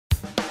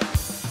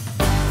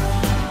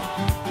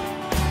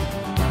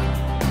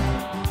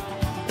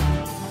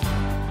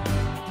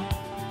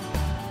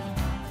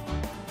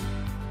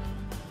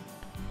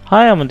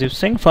Hi, I'm Mandeep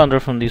Singh,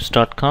 founder from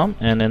Mandeeps.com,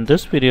 and in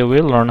this video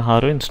we'll learn how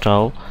to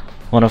install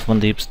one of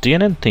Mandeep's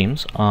DNN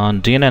themes on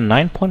DNN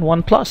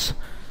 9.1 Plus.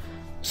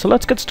 So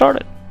let's get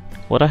started.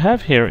 What I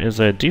have here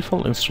is a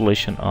default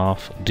installation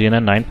of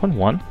DNN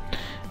 9.1,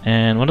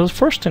 and one of the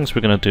first things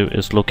we're going to do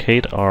is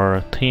locate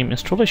our theme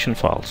installation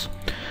files.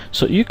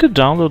 So you could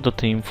download the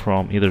theme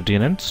from either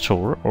DNN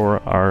store or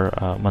our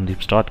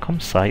Mandeeps.com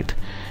site,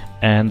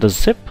 and the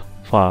zip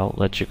file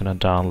that you're going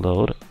to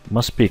download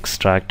must be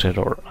extracted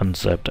or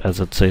unzipped,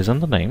 as it says in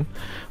the name.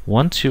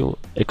 Once you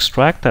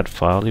extract that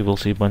file, you will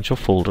see a bunch of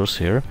folders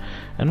here,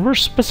 and we're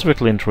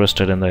specifically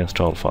interested in the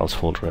install files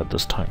folder at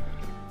this time.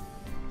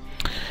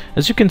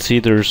 As you can see,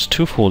 there's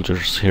two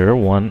folders here.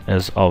 One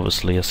is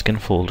obviously a skin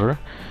folder.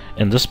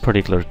 In this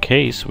particular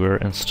case, we're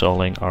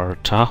installing our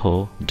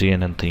Tahoe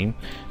DNN theme,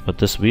 but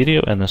this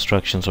video and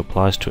instructions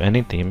applies to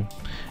any theme,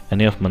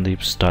 any of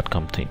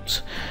Mandeeps.com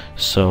themes.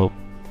 So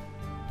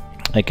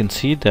I can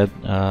see that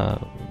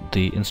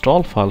the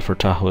install file for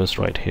Tahoe is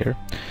right here.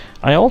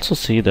 I also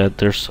see that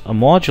there's a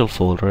module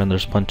folder and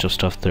there's a bunch of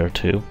stuff there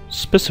too.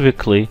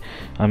 Specifically,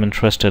 I'm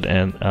interested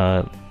in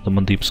the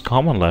Mandeeps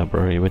Common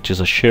Library, which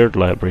is a shared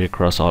library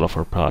across all of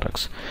our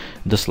products.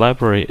 This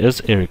library is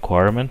a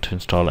requirement to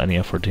install any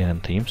of our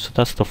DNN themes, so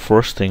that's the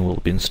first thing we'll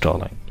be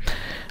installing.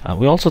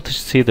 We also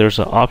see there's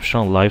an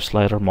optional live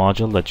slider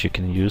module that you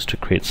can use to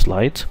create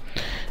slides,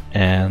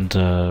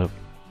 and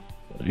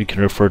you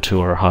can refer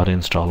to our how to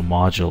install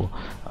module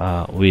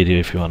video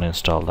if you want to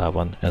install that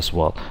one as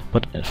well.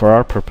 But for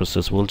our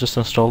purposes, we'll just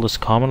install this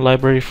common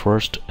library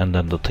first and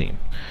then the theme.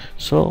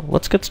 So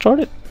let's get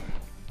started.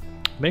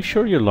 Make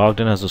sure you're logged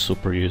in as a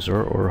super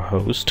user or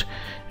host,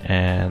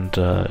 and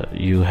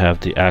you have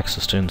the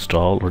access to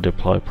install or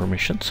deploy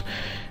permissions.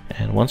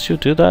 And once you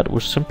do that, we're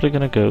simply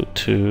going to go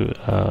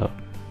to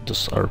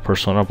our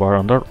persona bar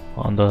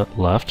on the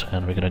left,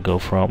 and we're going to go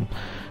from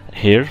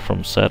here,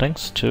 from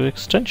settings to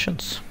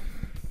extensions.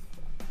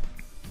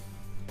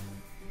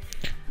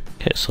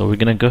 Okay, so we're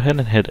going to go ahead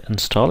and hit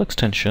install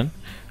extension,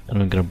 and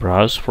we're going to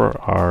browse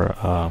for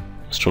our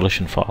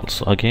installation files.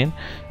 So again,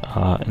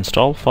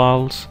 install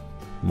files,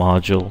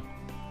 module,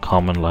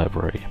 common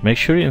library. Make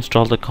sure you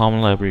install the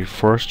common library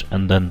first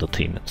and then the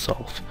theme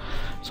itself.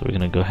 So we're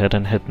going to go ahead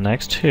and hit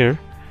next here.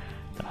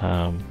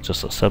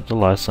 Just accept the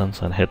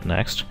license and hit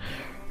next.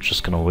 We're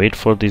just going to wait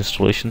for the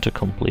installation to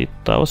complete.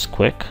 That was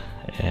quick,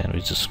 and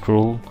we just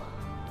scroll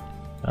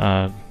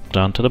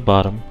down to the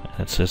bottom.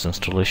 It says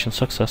installation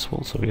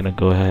successful, so we're going to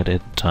go ahead and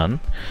hit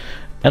done.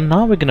 And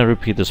now we're going to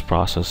repeat this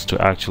process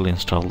to actually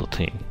install the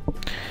theme.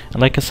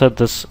 And like I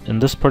said, in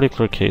this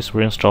particular case,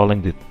 we're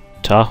installing the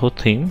Tahoe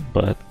theme,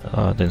 but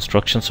the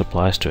instructions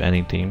applies to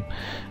any theme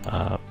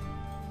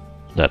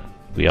that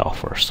we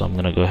offer. So I'm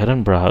going to go ahead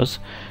and browse,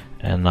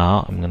 and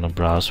now I'm going to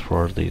browse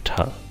for the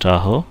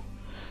Tahoe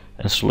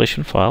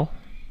installation file.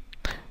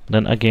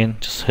 Then again,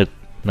 just hit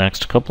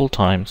next a couple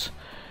times,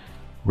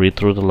 read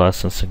through the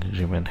licensing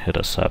agreement, hit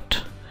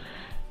accept,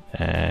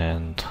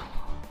 and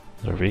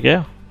there we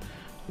go.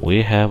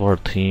 We have our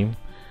theme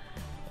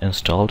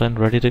installed and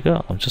ready to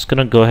go. I'm just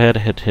gonna go ahead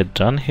and hit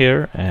done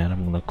here, and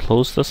I'm gonna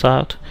close this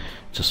out.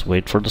 Just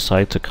wait for the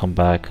site to come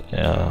back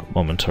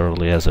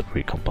momentarily as it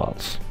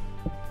recompiles.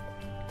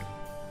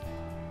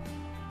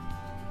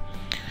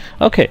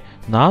 Okay,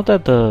 now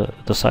that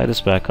the site is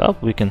back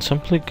up, we can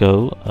simply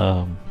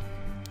go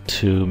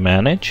to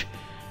manage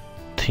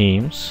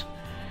themes,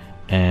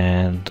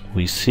 and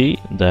we see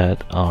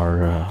that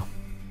our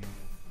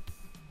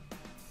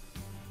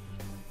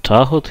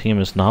Tahoe theme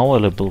is now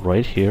available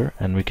right here,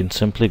 and we can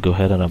simply go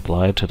ahead and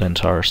apply it to the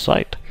entire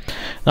site.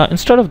 Now,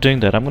 instead of doing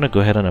that, I'm going to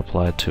go ahead and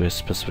apply it to a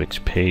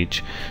specific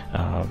page,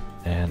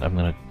 and I'm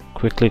going to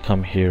quickly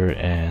come here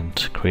and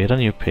create a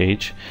new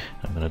page.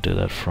 I'm going to do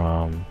that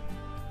from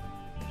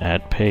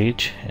add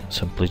page and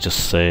simply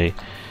just say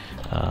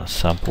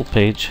sample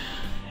page,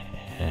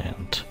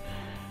 and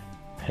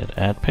hit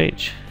add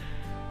page,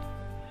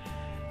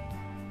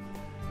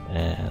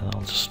 and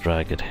I'll just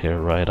drag it here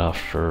right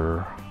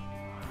after.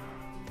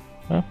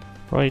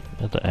 Right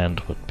at the end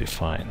would be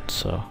fine.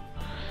 So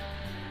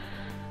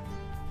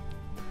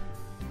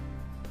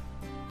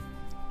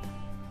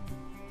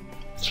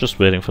it's just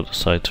waiting for the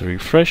site to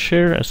refresh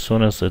here. As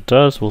soon as it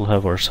does, we'll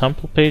have our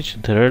sample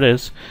page. There it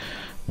is.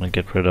 I'm going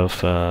to get rid of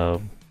the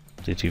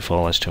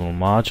default HTML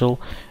module,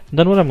 and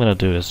then what I'm going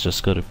to do is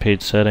just go to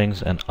page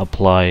settings and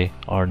apply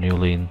our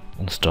newly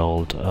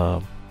installed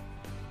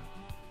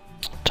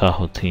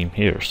Tahoe theme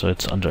here. So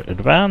it's under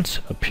advanced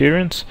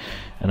appearance,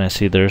 and I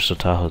see there's the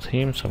Tahoe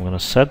theme, so I'm going to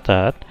set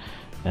that,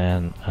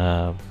 and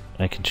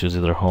I can choose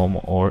either home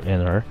or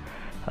inner,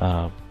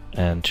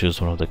 and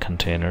choose one of the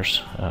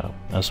containers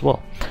as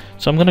well.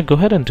 So I'm going to go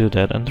ahead and do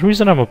that, and the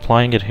reason I'm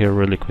applying it here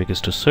really quick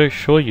is to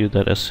show you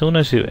that as soon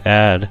as you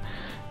add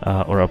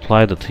or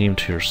apply the theme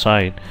to your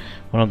site,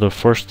 one of the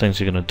first things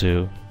you're going to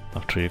do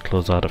after you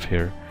close out of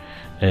here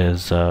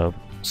is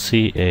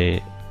see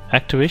a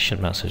activation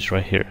message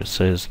right here. It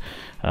says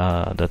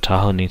the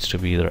Tahoe needs to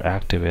be either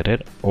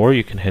activated, or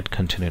you can hit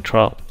continue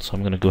trial. So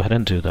I'm going to go ahead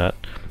and do that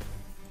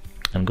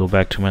and go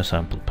back to my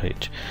sample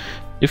page.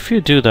 If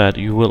you do that,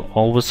 you will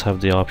always have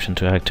the option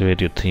to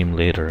activate your theme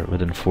later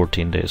within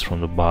 14 days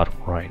from the bottom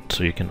right.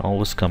 So you can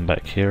always come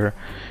back here,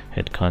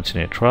 hit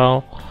continue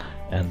trial,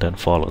 and then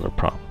follow the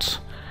prompts.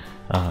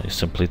 You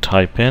simply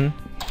type in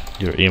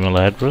your email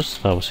address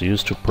that was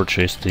used to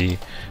purchase the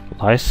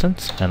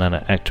license, and then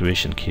an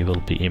activation key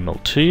will be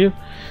emailed to you.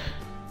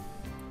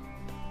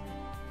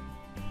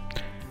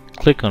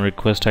 Click on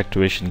request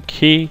activation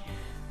key,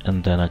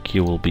 and then a key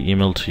will be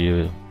emailed to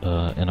you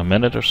in a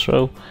minute or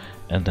so,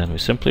 and then we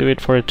simply wait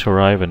for it to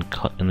arrive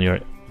in your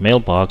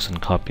mailbox and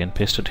copy and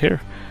paste it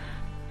here.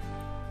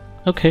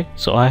 Okay,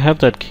 so I have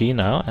that key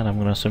now, and I'm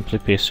going to simply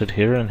paste it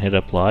here and hit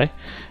apply,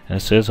 and it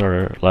says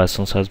our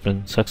license has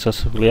been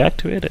successfully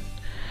activated.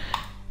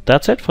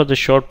 That's it for this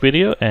short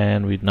video,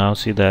 and we now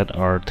see that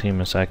our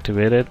theme is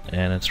activated,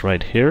 and it's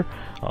right here.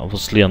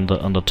 Obviously on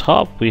the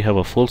top we have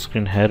a full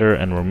screen header,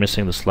 and we're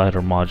missing the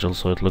slider module,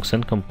 so it looks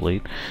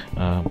incomplete,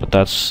 but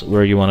that's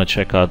where you want to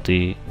check out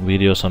the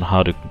videos on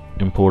how to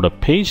import a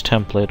page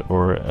template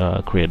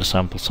or create a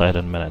sample site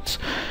in minutes.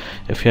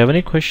 If you have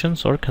any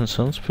questions or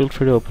concerns, feel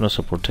free to open a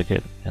support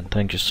ticket, and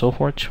thank you so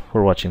much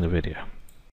for watching the video.